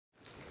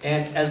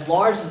And as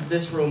large as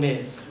this room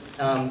is,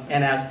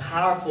 and as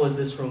powerful as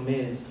this room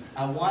is,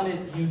 I wanted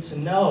you to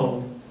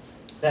know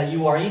that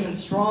you are even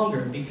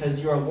stronger because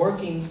you are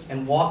working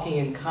and walking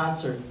in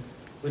concert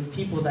with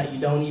people that you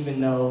don't even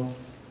know,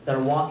 that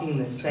are walking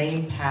the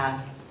same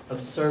path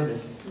of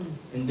service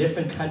in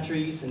different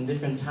countries, in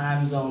different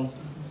time zones,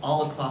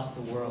 all across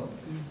the world.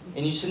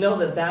 And you should know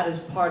that that is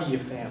part of your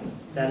family,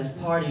 that is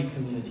part of your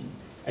community.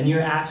 And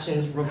your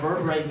actions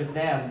reverberate with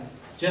them,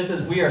 just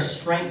as we are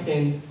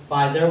strengthened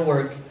by their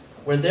work,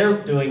 where they're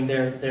doing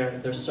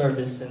their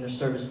service and their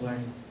service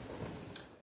learning.